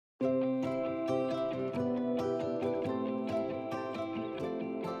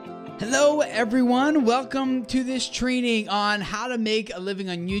Hello everyone, welcome to this training on how to make a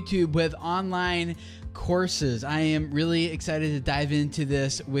living on YouTube with online courses. I am really excited to dive into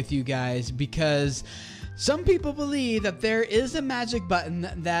this with you guys because some people believe that there is a magic button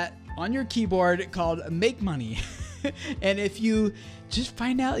that on your keyboard called make money. And if you just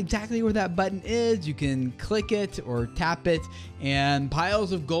find out exactly where that button is, you can click it or tap it and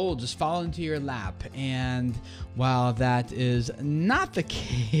piles of gold just fall into your lap. And while that is not the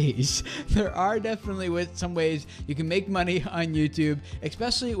case, there are definitely some ways you can make money on YouTube,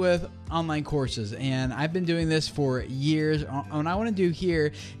 especially with online courses. And I've been doing this for years. What I want to do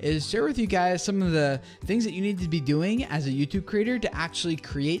here is share with you guys some of the things that you need to be doing as a YouTube creator to actually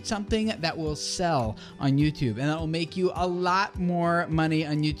create something that will sell on YouTube and that will make you a lot more money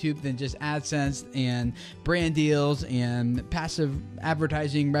on YouTube than just AdSense and brand deals and passive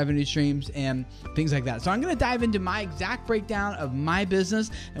advertising revenue streams and things like that. So I'm going to dive into my exact breakdown of my business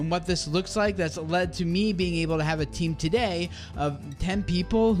and what this looks like. That's led to me being able to have a team today of 10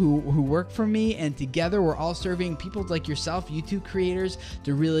 people who work for me, and together we're all serving people like yourself, YouTube creators,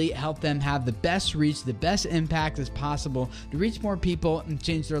 to really help them have the best reach, the best impact as possible to reach more people and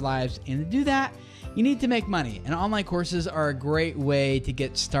change their lives. And to do that, you need to make money, and online courses are a great way to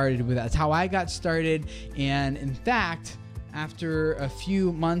get started with that. That's how I got started. And in fact, after a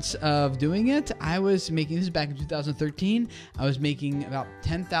few months of doing it, I was making, this is back in 2013, I was making about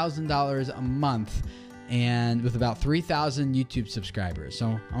 $10,000 a month and with about 3,000 YouTube subscribers.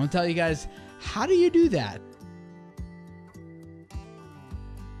 So I want to tell you guys, how do you do that?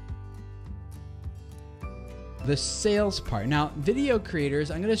 The sales part. Now, video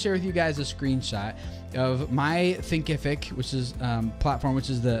creators, I'm going to share with you guys a screenshot of my Thinkific, which is platform, which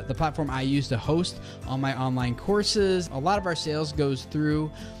is the platform I use to host all my online courses. A lot of our sales goes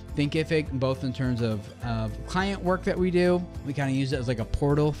through Thinkific, both in terms of client work that we do. We kind of use it as like a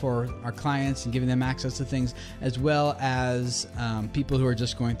portal for our clients and giving them access to things, as well as people who are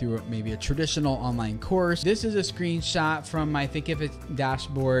just going through maybe a traditional online course. This is a screenshot from my Thinkific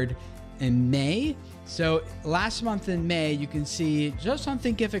dashboard in May. So last month in May, you can see just on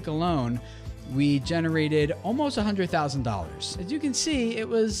Thinkific alone, we generated almost $100,000. As you can see, it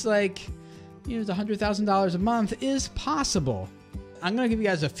was like, $100,000 a month is possible. I'm going to give you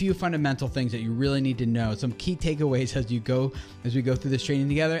guys a few fundamental things that you really need to know, some key takeaways as we go through this training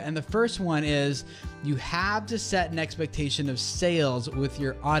together. And the first one is you have to set an expectation of sales with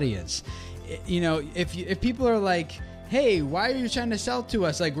your audience. If people are like, hey, why are you trying to sell to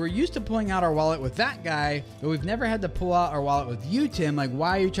us? Like, we're used to pulling out our wallet with that guy, but we've never had to pull out our wallet with you, Tim. Like,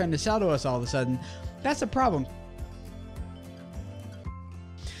 why are you trying to sell to us all of a sudden? That's a problem.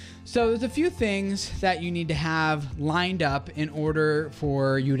 So there's a few things that you need to have lined up in order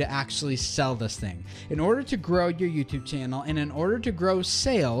for you to actually sell this thing. In order to grow your YouTube channel and in order to grow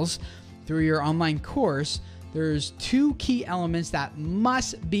sales through your online course, there's two key elements that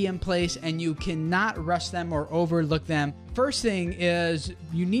must be in place, and you cannot rush them or overlook them. First thing is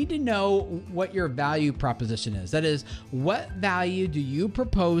you need to know what your value proposition is. That is, what value do you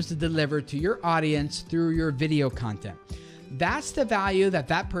propose to deliver to your audience through your video content? That's the value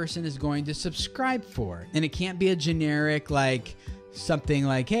that person is going to subscribe for. And it can't be a generic, like something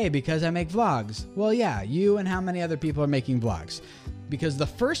like, hey, because I make vlogs. Well, yeah, you and how many other people are making vlogs? Because the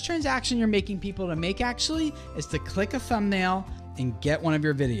first transaction you're making people to make actually is to click a thumbnail and get one of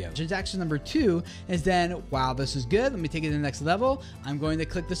your videos. Transaction number two is then, wow, this is good. Let me take it to the next level. I'm going to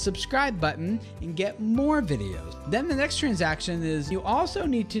click the subscribe button and get more videos. Then the next transaction is you also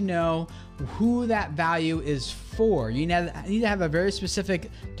need to know who that value is for. You need to have a very specific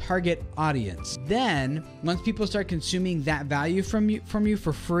target audience. Then once people start consuming that value from you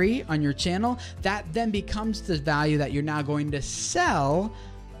for free on your channel, that then becomes the value that you're now going to sell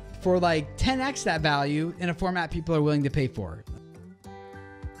for like 10x that value in a format people are willing to pay for.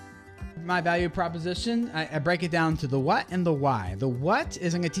 My value proposition, I break it down to the what and the why. The what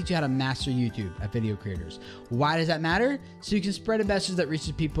is I'm going to teach you how to master YouTube at video creators. Why does that matter? So you can spread a message that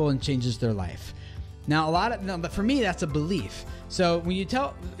reaches people and changes their life. Now, but for me, that's a belief. So when you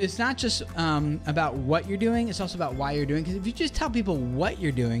tell, it's not just about what you're doing, it's also about why you're doing. Because if you just tell people what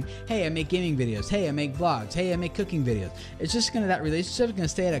you're doing, hey, I make gaming videos, hey, I make vlogs, hey, I make cooking videos, it's just that relationship is gonna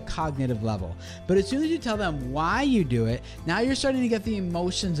stay at a cognitive level. But as soon as you tell them why you do it, now you're starting to get the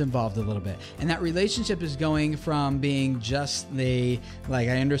emotions involved a little bit. And that relationship is going from being just I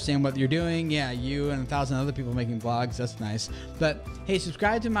understand what you're doing. Yeah, you and 1,000 other people making vlogs, that's nice. But hey,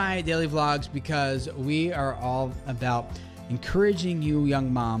 subscribe to my daily vlogs because we are all about encouraging you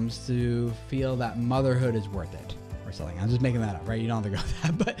young moms to feel that motherhood is worth it. network selling. I'm just making that up, right? You don't have to go with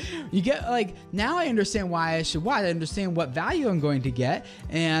that, but you get like, now I understand why I should watch. I understand what value I'm going to get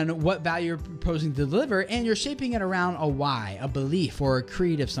and what value you're proposing to deliver. And you're shaping it around a why, a belief, or a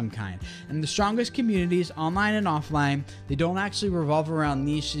creed of some kind. And the strongest communities, online and offline, they don't actually revolve around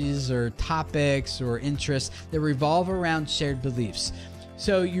niches or topics or interests. They revolve around shared beliefs.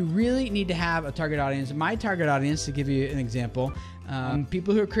 So you really need to have a target audience. My target audience, to give you an example,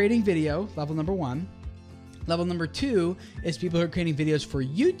 people who are creating video, level number 1. Level number 2 is people who are creating videos for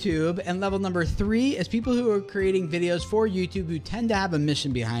YouTube. And level number 3 is people who are creating videos for YouTube who tend to have a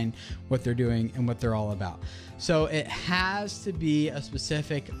mission behind what they're doing and what they're all about. So it has to be a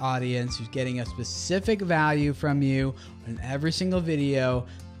specific audience who's getting a specific value from you in every single video,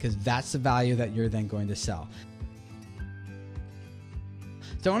 because that's the value that you're then going to sell.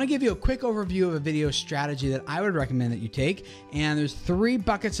 So I want to give you a quick overview of a video strategy that I would recommend that you take. And there's 3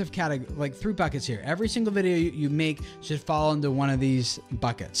 buckets of three buckets here. Every single video you make should fall into one of these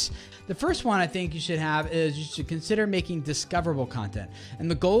buckets. The first one I think you should have is you should consider making discoverable content. And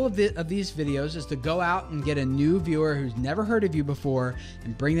the goal of these videos is to go out and get a new viewer who's never heard of you before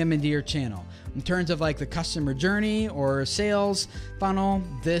and bring them into your channel. In terms of like the customer journey or sales funnel,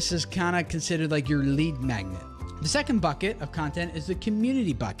 this is kind of considered like your lead magnet. The second bucket of content is the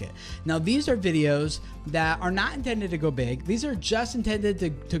community bucket. Now, these are videos that are not intended to go big. These are just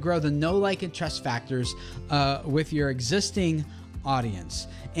intended to grow the know, like, and trust factors with your existing audience.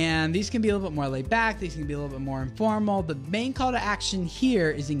 And these can be a little bit more laid back. These can be a little bit more informal. The main call to action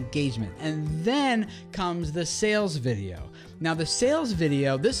here is engagement. And then comes the sales video. Now, the sales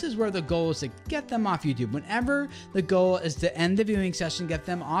video, this is where the goal is to get them off YouTube. Whenever the goal is to end the viewing session, get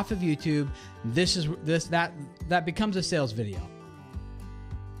them off of YouTube, that becomes a sales video.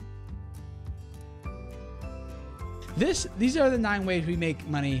 These are the 9 ways we make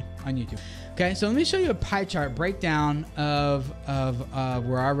money on YouTube. Okay, so let me show you a pie chart breakdown of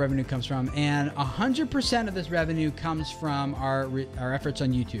where our revenue comes from, and 100% of this revenue comes from our efforts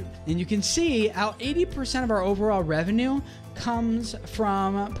on YouTube. And you can see how 80% of our overall revenue comes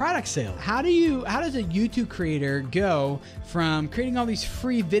from product sales. How does a YouTube creator go from creating all these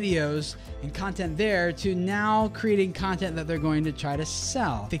free videos and content there to now creating content that they're going to try to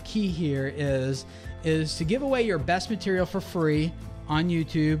sell? The key here is to give away your best material for free on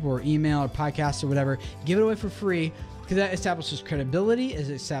YouTube or email or podcast or whatever. Give it away for free, because that establishes credibility, it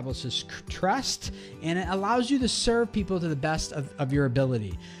establishes trust, and it allows you to serve people to the best of your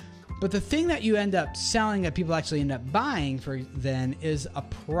ability. But the thing that you end up selling, that people actually end up buying for then, is a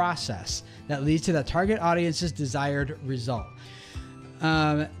process that leads to that target audience's desired result.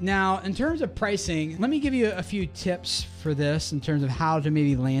 Now, in terms of pricing, let me give you a few tips for this in terms of how to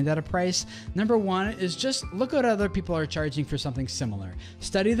maybe land at a price. Number 1 is just look at what other people are charging for something similar.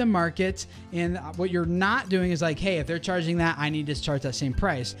 Study the market, and what you're not doing is like, hey, if they're charging that, I need to charge that same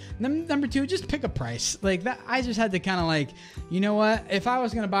price. Number 2, just pick a price. Like that, I just had to kind of like, you know what? If I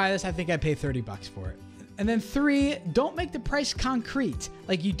was going to buy this, I think I'd pay $30 for it. And then 3, don't make the price concrete.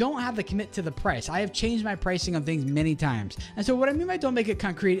 Like, you don't have to commit to the price. I have changed my pricing on things many times. And so what I mean by don't make it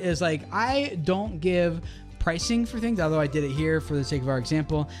concrete is like, I don't give pricing for things, although I did it here for the sake of our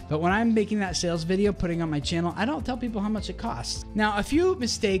example. But when I'm making that sales video, putting on my channel, I don't tell people how much it costs. Now, a few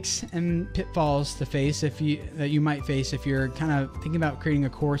mistakes and pitfalls to face that you might face if you're kind of thinking about creating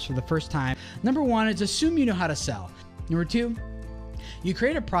a course for the first time. Number 1 is assume you know how to sell. Number 2, you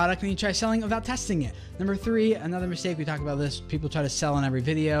create a product and you try selling without testing it. Number 3, another mistake, we talk about this, people try to sell in every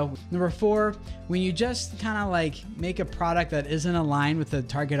video. Number 4, when you just kind of like make a product that isn't aligned with the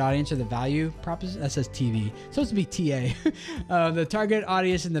target audience or the value proposition, that says TV, it's supposed to be TA, the target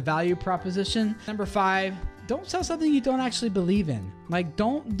audience and the value proposition. Number 5, don't sell something you don't actually believe in. Like,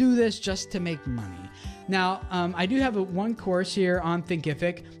 don't do this just to make money. Now, I do have one course here on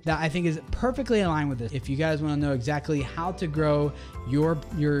Thinkific that I think is perfectly aligned with this. If you guys want to know exactly how to grow your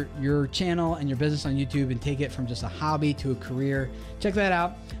channel and your business on YouTube and take it from just a hobby to a career, check that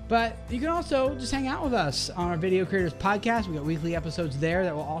out. But you can also just hang out with us on our Video Creators Podcast. We got weekly episodes there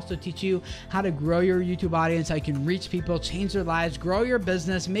that will also teach you how to grow your YouTube audience, how you can reach people, change their lives, grow your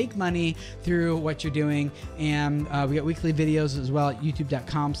business, make money through what you're doing. And we got weekly videos as well at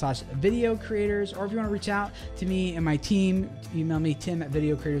youtube.com/videocreators. Or if you want to reach out to me and my team, email me,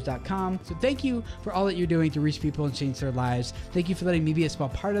 tim@videocreators.com. So thank you for all that you're doing to reach people and change their lives. Thank you for letting me be a small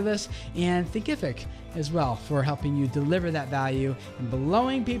part of this, and Thinkific as well for helping you deliver that value and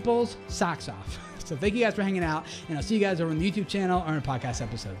blowing people's socks off. So thank you guys for hanging out, and I'll see you guys over on the YouTube channel or in a podcast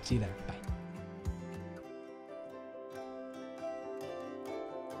episode. See you there. Bye.